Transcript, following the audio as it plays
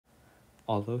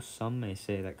Although some may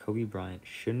say that Kobe Bryant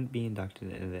shouldn't be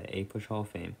inducted into the A-Push Hall of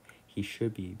Fame, he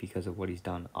should be because of what he's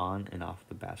done on and off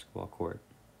the basketball court.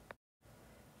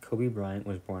 Kobe Bryant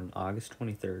was born August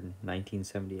 23,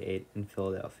 1978 in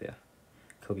Philadelphia.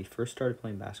 Kobe first started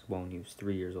playing basketball when he was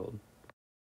 3 years old.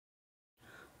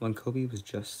 When Kobe was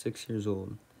just 6 years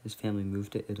old, his family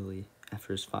moved to Italy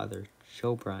after his father,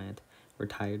 Joe Bryant,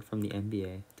 retired from the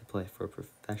NBA to play for a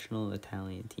professional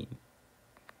Italian team.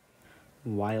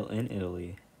 While in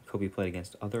Italy, Kobe played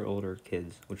against other older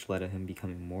kids, which led to him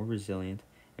becoming more resilient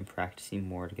and practicing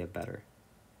more to get better.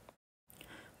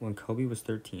 When Kobe was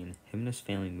 13, him and his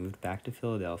family moved back to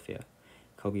Philadelphia.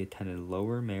 Kobe attended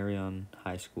Lower Merion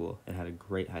High School and had a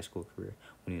great high school career,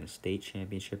 winning a state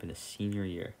championship in his senior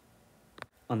year.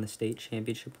 On the state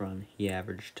championship run, he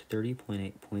averaged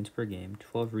 30.8 points per game,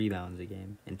 12 rebounds a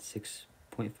game, and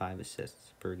 6.5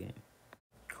 assists per game.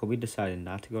 Kobe decided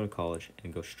not to go to college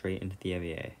and go straight into the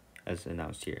NBA, as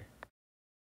announced here.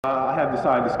 I have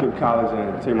decided to skip college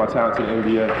and take my talent to the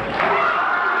NBA.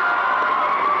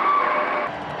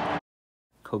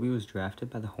 Kobe was drafted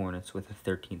by the Hornets with the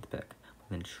 13th pick, but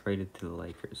then traded to the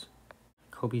Lakers.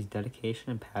 Kobe's dedication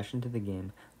and passion to the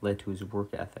game led to his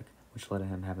work ethic, which led to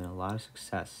him having a lot of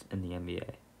success in the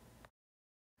NBA.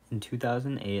 In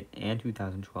 2008 and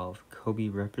 2012, Kobe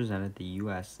represented the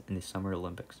U.S. in the Summer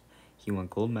Olympics. He won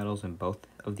gold medals in both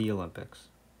of the Olympics.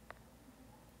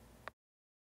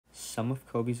 Some of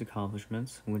Kobe's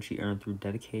accomplishments, which he earned through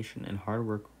dedication and hard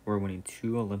work, were winning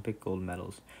 2 Olympic gold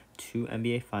medals, 2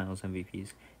 NBA Finals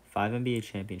MVPs, 5 NBA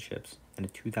championships, and a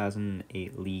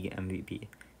 2008 League MVP.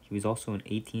 He was also an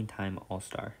 18-time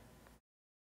All-Star.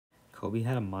 Kobe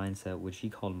had a mindset which he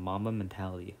called Mamba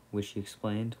mentality, which he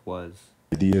explained was,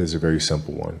 The idea is a very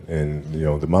simple one, and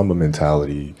the Mamba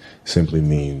mentality simply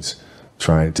means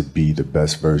trying to be the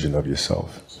best version of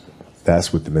yourself.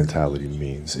 That's what the mentality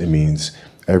means. It means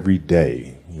every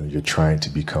day, you're trying to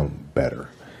become better,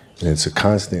 and it's a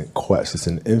constant quest. It's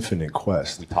an infinite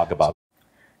quest. We talk about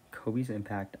Kobe's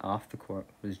impact off the court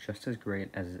was just as great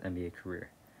as his NBA career.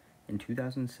 In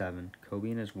 2007,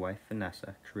 Kobe and his wife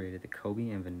Vanessa created the Kobe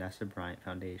and Vanessa Bryant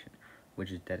Foundation,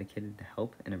 which is dedicated to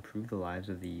help and improve the lives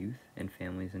of the youth and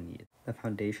families in need. The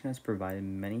foundation has provided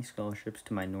many scholarships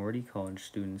to minority college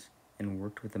students and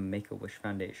worked with the Make-A-Wish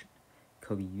Foundation.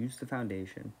 Kobe used the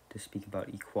foundation to speak about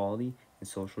equality and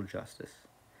social justice.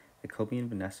 The Kobe and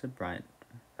Vanessa Bryant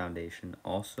Foundation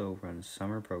also runs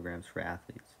summer programs for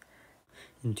athletes.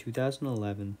 In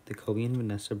 2011, the Kobe and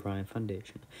Vanessa Bryant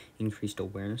Foundation increased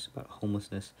awareness about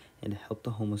homelessness and helped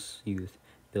the homeless youth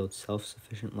build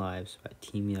self-sufficient lives by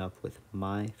teaming up with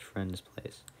My Friend's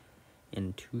Place.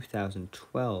 In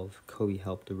 2012, Kobe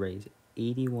helped to raise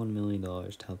 $81 million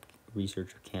to help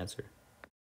research cancer.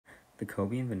 The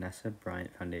Kobe and Vanessa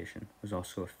Bryant Foundation was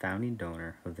also a founding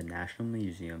donor of the National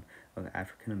Museum of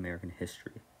African American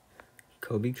History.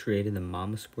 Kobe created the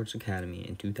Mamba Sports Academy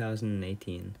in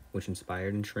 2018, which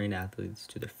inspired and trained athletes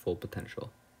to their full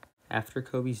potential. After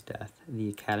Kobe's death, the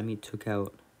academy took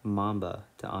out Mamba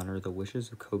to honor the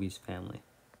wishes of Kobe's family.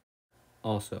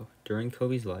 Also, during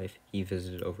Kobe's life, he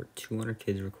visited over 200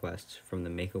 kids' requests from the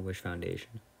Make-A-Wish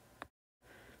Foundation.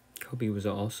 Kobe was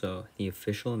also the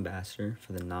official ambassador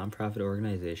for the nonprofit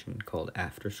organization called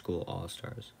After School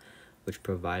All-Stars, which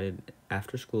provided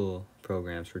after-school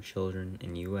programs for children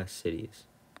in U.S. cities.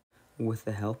 With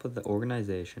the help of the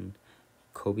organization,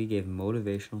 Kobe gave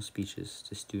motivational speeches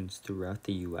to students throughout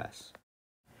the U.S.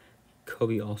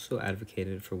 Kobe also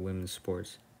advocated for women's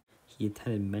sports. He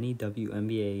attended many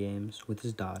WNBA games with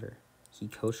his daughter. He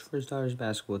coached for his daughter's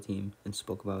basketball team and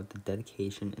spoke about the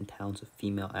dedication and talents of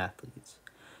female athletes.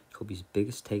 Kobe's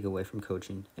biggest takeaway from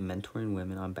coaching and mentoring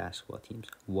women on basketball teams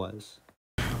was,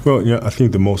 Well, I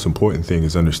think the most important thing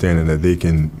is understanding that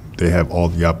they have all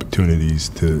the opportunities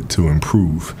to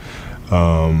improve,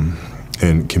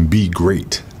 and can be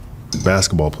great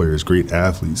basketball players, great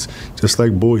athletes, just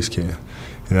like boys can.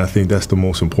 And I think that's the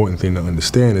most important thing to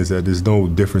understand, is that there's no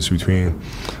difference between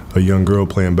a young girl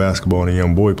playing basketball and a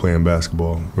young boy playing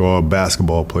basketball. We're all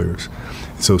basketball players.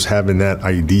 So it's having that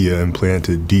idea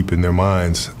implanted deep in their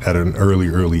minds at an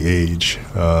early age,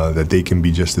 that they can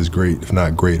be just as great, if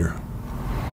not greater.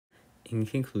 In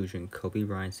conclusion, Kobe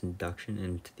Bryant's induction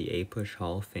into the A-Push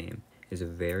Hall of Fame is a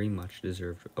very much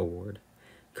deserved award.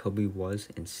 Kobe was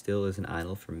and still is an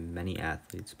idol for many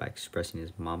athletes by expressing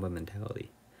his Mamba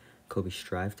mentality. Kobe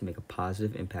strived to make a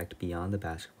positive impact beyond the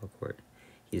basketball court.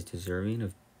 He is deserving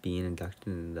of being inducted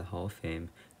into the Hall of Fame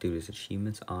due to his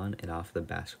achievements on and off the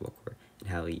basketball court and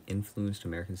how he influenced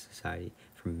American society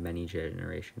for many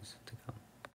generations to come.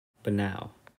 But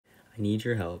now, I need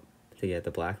your help to get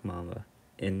the Black Mamba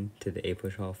into the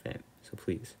A-Push Hall of Fame. So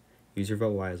please, Use your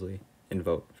vote wisely and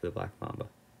vote for the Black Mamba.